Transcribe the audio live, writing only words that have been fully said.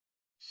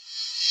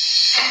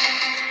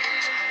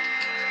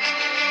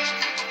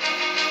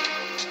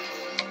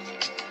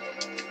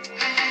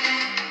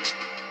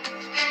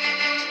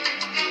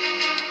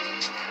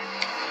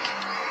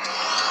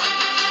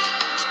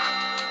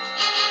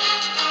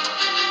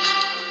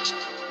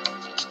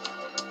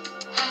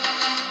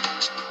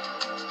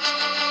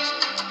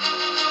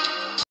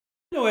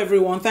Hello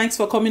everyone, thanks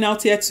for coming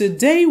out here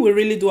today. We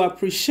really do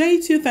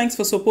appreciate you. Thanks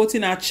for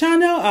supporting our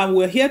channel, and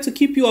we're here to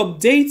keep you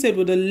updated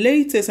with the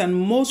latest and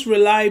most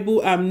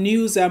reliable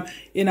news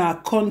in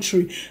our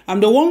country.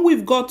 The one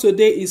we've got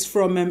today is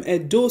from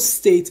Edo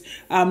State.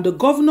 The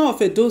governor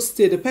of Edo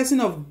State, the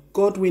person of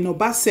Godwin,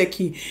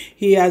 Obaseki,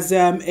 he has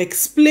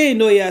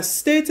explained, or he has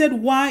stated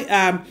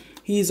why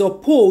he is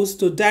opposed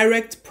to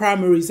direct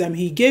primaries.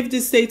 He gave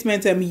this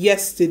statement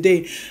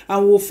yesterday,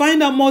 and we'll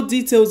find out more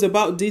details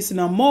about this in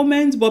a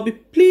moment.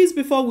 But please,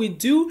 before we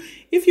do,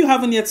 if you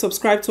haven't yet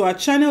subscribed to our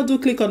channel, do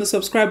click on the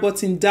subscribe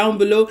button down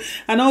below,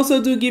 and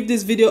also do give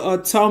this video a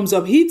thumbs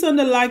up. Hit on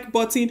the like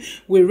button.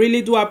 We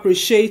really do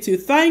appreciate you.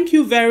 Thank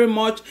you very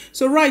much.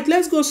 So right,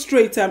 let's go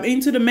straight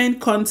into the main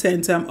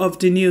content of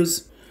the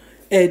news.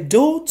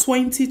 Edo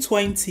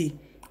 2020,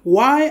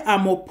 why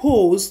I'm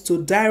opposed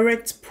to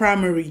direct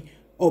primary.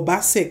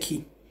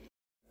 Obaseki.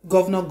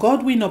 Governor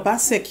Godwin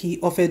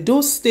Obaseki of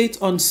Edo State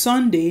on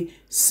Sunday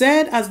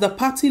said, as the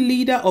party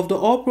leader of the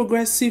All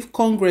Progressive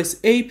Congress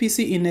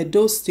APC in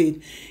Edo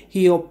State,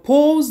 he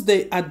opposed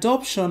the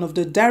adoption of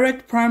the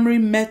direct primary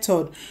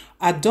method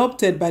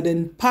adopted by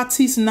the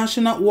party's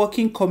National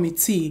Working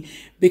Committee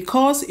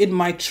because it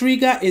might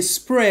trigger a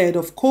spread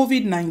of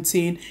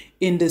COVID-19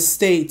 in the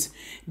state.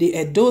 The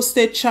Edo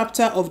State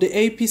chapter of the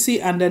APC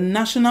and the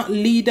national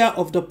leader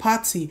of the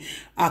party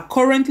are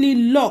currently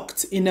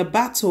locked in a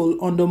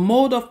battle on the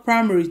mode of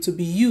primary to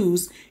be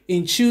used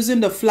in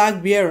choosing the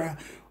flag bearer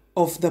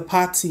of the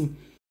party.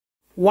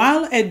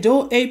 While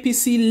Edo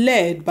APC,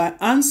 led by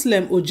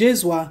Anselm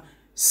Ojezwa,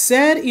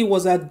 said he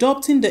was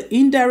adopting the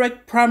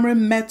indirect primary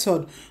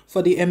method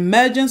for the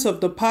emergence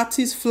of the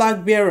party's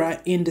flag bearer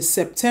in the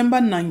September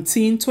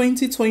 19,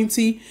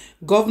 2020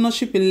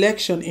 governorship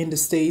election in the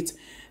state,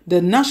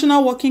 the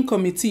National Working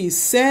Committee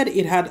said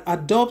it had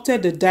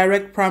adopted the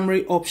direct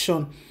primary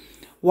option.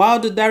 While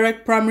the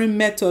direct primary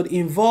method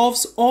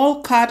involves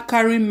all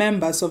card-carrying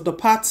members of the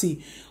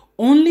party,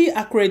 only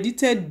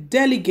accredited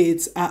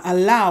delegates are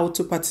allowed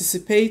to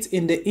participate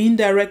in the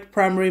indirect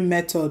primary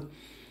method.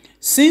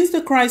 Since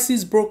the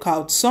crisis broke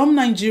out, some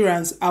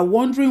Nigerians are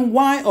wondering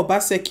why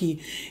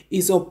Obaseki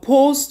is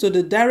opposed to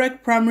the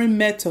direct primary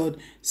method,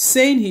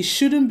 saying he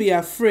shouldn't be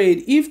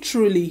afraid if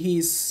truly he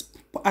is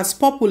as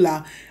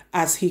popular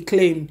as he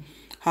claimed.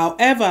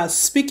 However,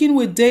 speaking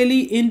with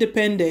Daily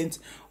Independent,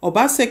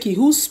 Obaseki,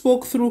 who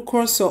spoke through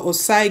Cursor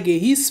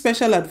Osaige, his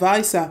special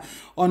advisor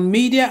on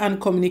media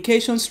and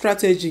communication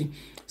strategy,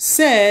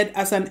 said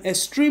as an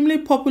extremely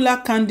popular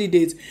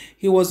candidate,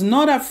 he was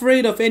not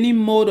afraid of any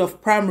mode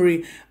of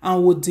primary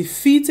and would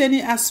defeat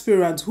any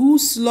aspirant who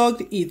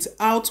slugged it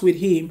out with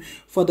him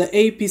for the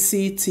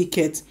APC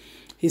ticket.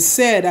 He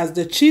said as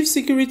the chief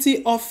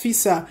security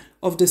officer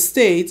of the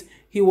state,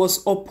 he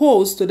was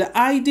opposed to the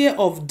idea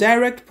of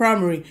direct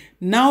primary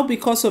now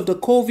because of the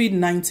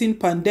COVID-19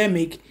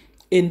 pandemic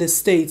in the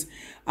state.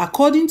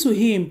 According to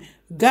him,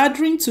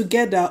 gathering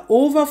together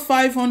over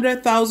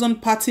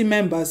 500,000 party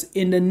members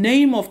in the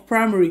name of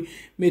primary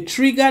may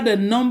trigger the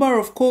number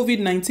of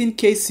COVID-19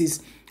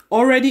 cases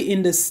already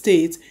in the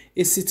state,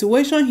 a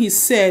situation he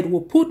said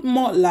will put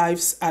more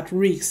lives at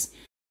risk.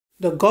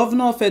 The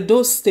governor of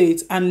Edo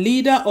State and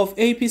leader of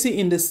APC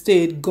in the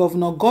state,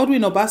 Governor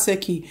Godwin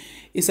Obaseki,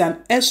 is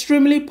an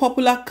extremely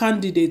popular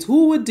candidate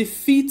who would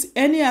defeat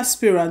any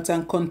aspirant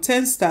and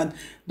contestant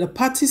the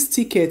party's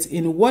ticket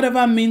in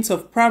whatever means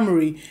of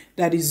primary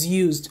that is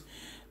used.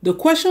 The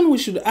question we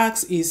should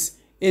ask is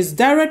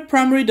direct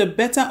primary the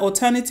better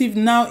alternative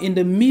now in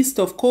the midst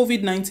of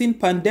COVID-19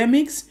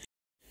 pandemics?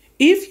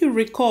 If you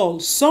recall,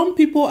 some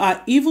people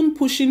are even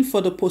pushing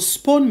for the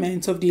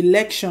postponement of the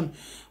election,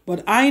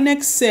 but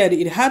INEC said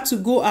it had to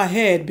go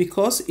ahead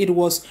because it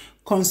was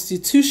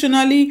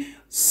constitutionally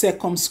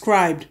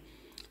circumscribed.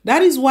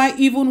 That is why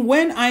even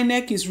when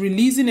INEC is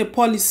releasing a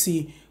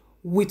policy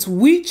with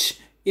which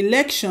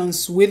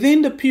elections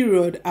within the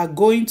period are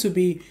going to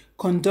be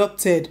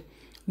conducted,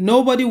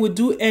 nobody will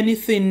do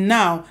anything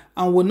now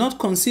and will not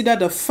consider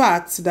the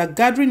fact that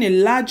gathering a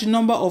large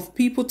number of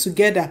people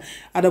together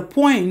at a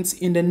point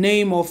in the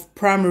name of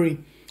primary.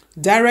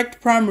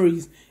 Direct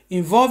primaries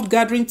involved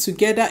gathering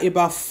together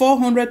about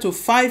 400 to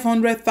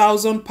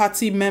 500,000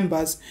 party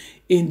members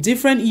in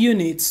different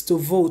units to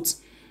vote.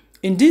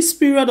 In this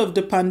period of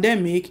the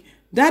pandemic,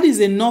 that is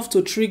enough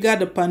to trigger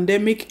the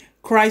pandemic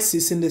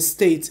crisis in the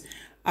state.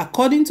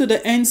 According to the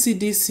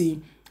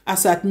NCDC,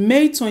 as at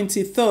May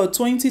 23,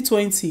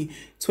 2020,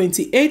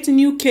 28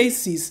 new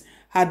cases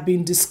had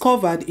been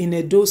discovered in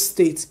Edo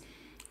State.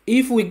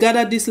 If we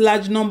gather this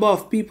large number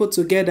of people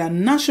together,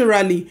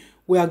 naturally,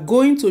 we are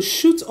going to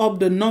shoot up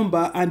the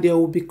number and there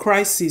will be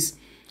crisis.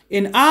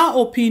 In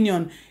our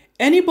opinion,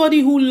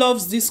 anybody who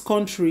loves this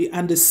country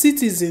and the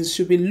citizens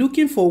should be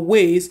looking for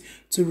ways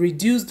to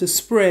reduce the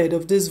spread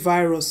of this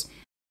virus.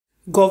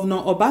 Governor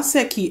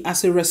Obaseki,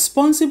 as a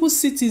responsible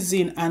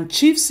citizen and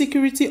chief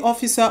security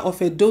officer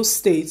of Edo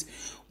State,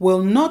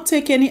 will not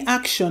take any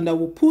action that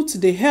will put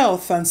the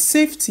health and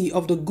safety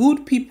of the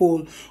good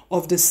people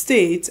of the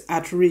state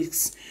at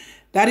risk.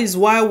 That is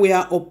why we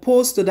are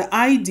opposed to the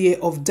idea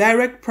of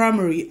direct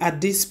primary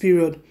at this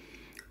period.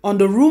 On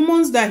the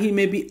rumors that he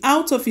may be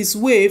out of his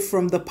way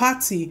from the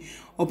party,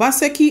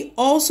 Obaseki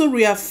also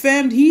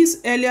reaffirmed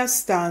his earlier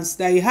stance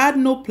that he had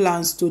no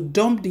plans to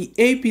dump the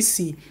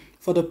APC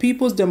for the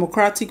People's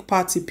Democratic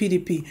Party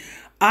 (PDP),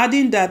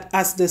 adding that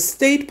as the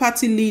state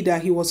party leader,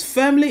 he was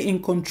firmly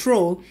in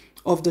control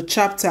of the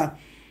chapter.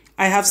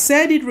 I have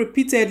said it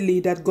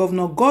repeatedly that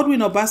Governor Godwin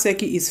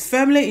Obaseki is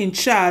firmly in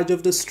charge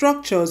of the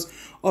structures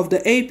of the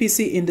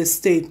APC in the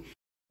state.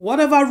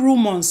 Whatever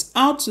rumors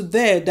out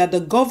there that the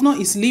governor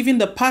is leaving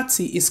the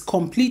party is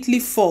completely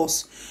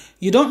false.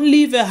 You don't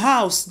leave a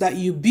house that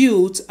you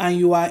built and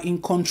you are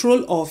in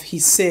control of, he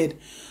said.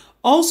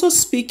 Also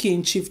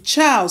speaking, Chief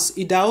Charles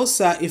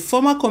Idahosa, a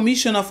former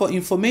commissioner for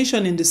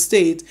information in the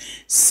state,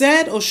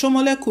 said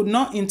Oshiomhole could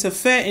not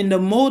interfere in the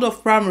mode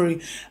of primary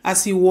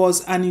as he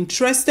was an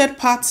interested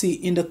party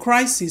in the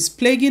crisis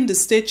plaguing the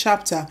state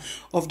chapter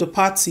of the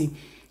party.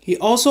 He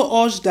also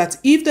urged that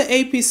if the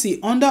APC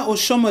under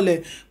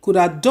Oshiomhole could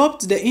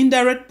adopt the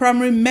indirect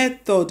primary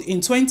method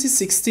in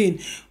 2016,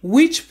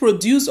 which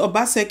produced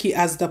Obaseki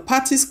as the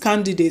party's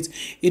candidate,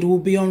 it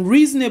would be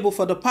unreasonable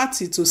for the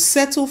party to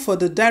settle for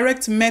the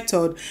direct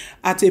method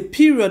at a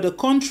period the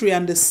country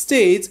and the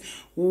state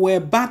were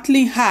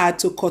battling hard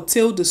to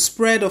curtail the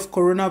spread of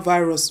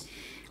coronavirus.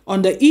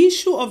 On the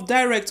issue of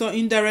direct or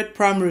indirect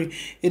primary,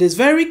 it is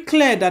very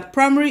clear that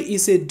primary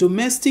is a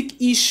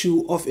domestic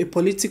issue of a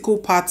political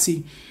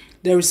party.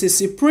 There is a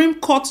Supreme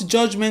Court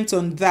judgment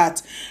on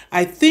that.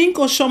 I think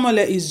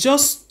Oshiomhole is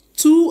just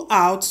too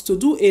out to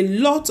do a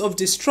lot of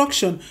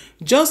destruction,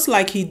 just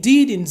like he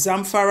did in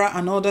Zamfara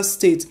and other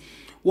states.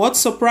 What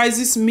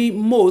surprises me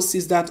most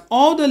is that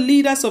all the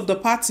leaders of the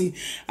party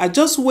are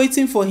just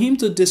waiting for him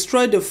to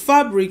destroy the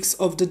fabrics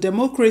of the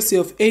democracy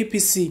of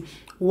APC.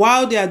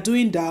 While they are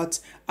doing that,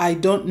 I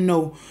don't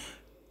know.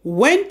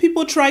 When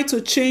people try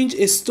to change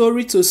a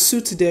story to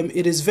suit them,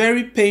 it is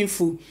very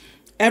painful.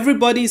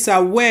 Everybody is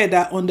aware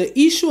that on the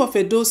issue of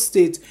Edo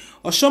State,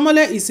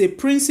 Oshiomhole is a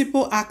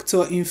principal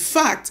actor. In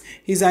fact,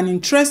 he's an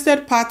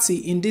interested party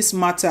in this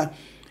matter.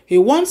 He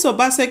wants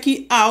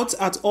Obaseki out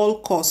at all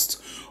costs.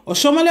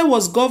 Oshiomhole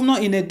was governor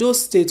in Edo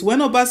State when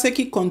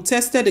Obaseki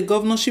contested the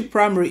governorship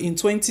primary in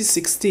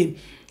 2016.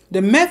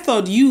 The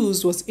method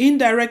used was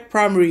indirect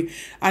primary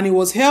and it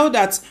was held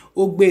at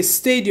Øppøş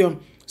Stadium,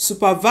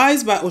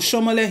 supervised by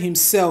Oshiomhole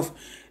himself.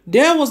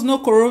 There was no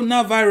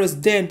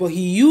coronavirus then, but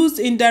he used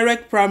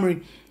indirect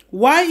primary.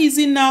 Why is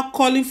he now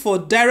calling for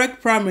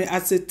direct primary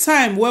at a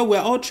time where we're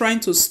all trying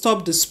to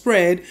stop the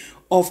spread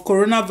of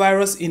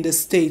coronavirus in the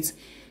state?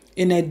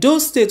 In Edo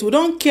State, we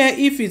don't care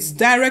if it's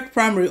direct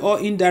primary or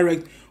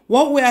indirect.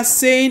 What we are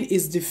saying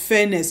is the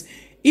fairness.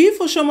 If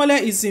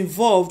Oshiomhole is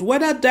involved,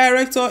 whether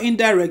direct or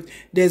indirect,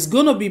 there's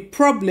going to be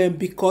problem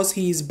because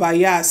he is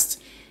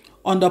biased.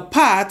 On the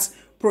part,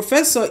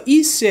 Professor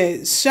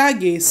Ise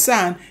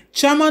Shage-san,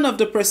 chairman of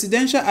the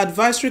Presidential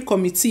Advisory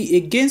Committee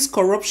Against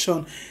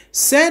Corruption,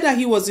 said that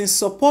he was in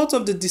support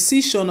of the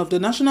decision of the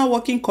National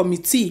Working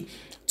Committee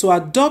to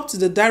adopt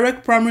the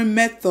direct primary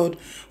method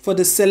for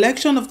the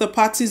selection of the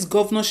party's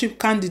governorship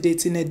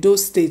candidate in Edo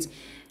State.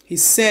 He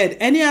said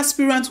any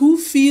aspirant who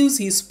feels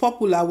he is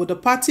popular with the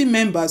party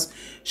members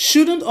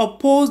shouldn't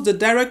oppose the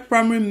direct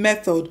primary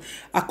method.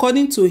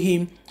 According to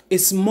him,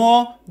 it's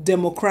more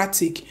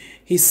democratic.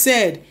 He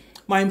said,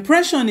 "My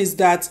impression is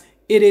that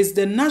it is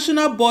the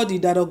national body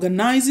that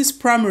organizes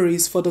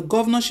primaries for the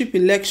governorship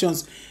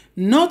elections,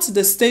 not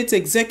the state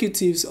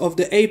executives of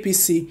the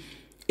APC.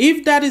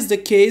 If that is the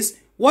case,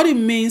 what it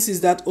means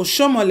is that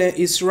Oshiomhole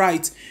is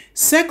right.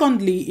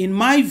 Secondly, in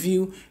my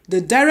view,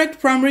 the direct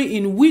primary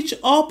in which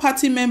all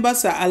party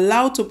members are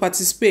allowed to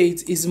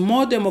participate is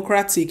more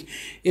democratic.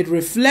 It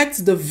reflects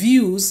the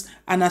views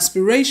and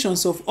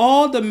aspirations of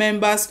all the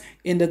members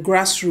in the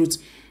grassroots.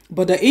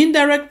 But the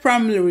indirect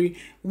primary,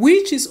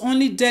 which is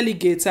only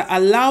delegates are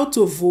allowed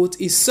to vote,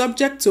 is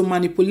subject to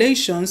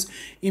manipulations,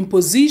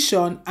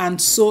 imposition,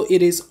 and so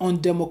it is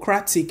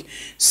undemocratic.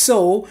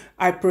 So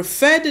I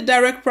prefer the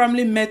direct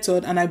primary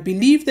method, and I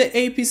believe the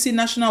APC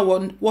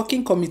National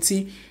Working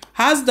Committee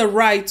has the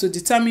right to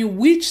determine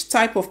which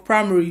type of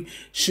primary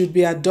should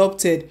be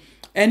adopted.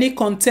 Any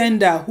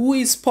contender who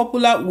is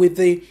popular with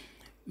the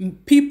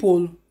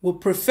people will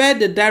prefer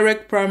the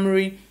direct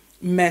primary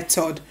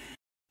method."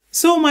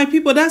 So my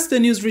people, that's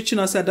the news reaching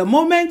us at the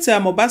moment.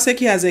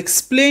 Obaseki has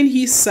explained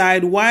his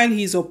side while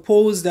he's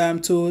opposed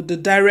to the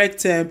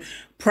direct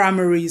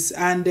primaries.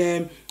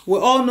 And we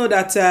all know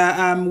that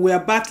we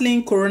are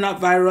battling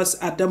coronavirus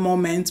at the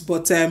moment,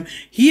 but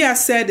he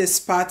has said his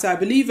part. I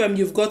believe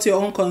you've got your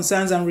own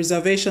concerns and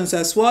reservations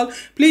as well.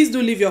 Please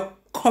do leave your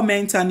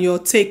comment and your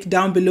take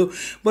down below.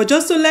 But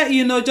just to let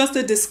you know, just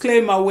a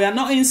disclaimer, we are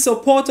not in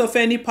support of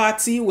any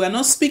party. We are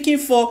not speaking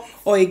for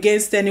or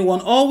against anyone.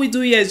 All we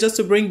do here is just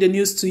to bring the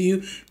news to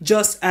you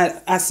just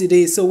as it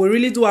is. So we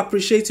really do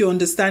appreciate your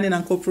understanding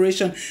and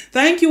cooperation.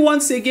 Thank you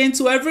once again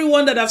to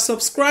everyone that have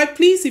subscribed.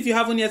 Please, if you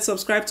haven't yet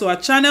subscribed to our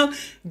channel,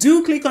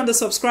 do click on the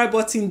subscribe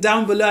button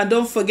down below, and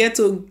don't forget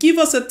to give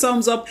us a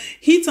thumbs up,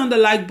 hit on the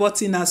like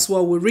button as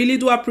well. We really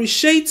do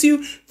appreciate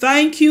you.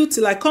 Thank you.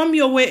 Till I come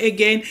your way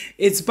again,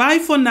 it's bye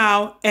for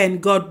now,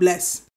 and God bless.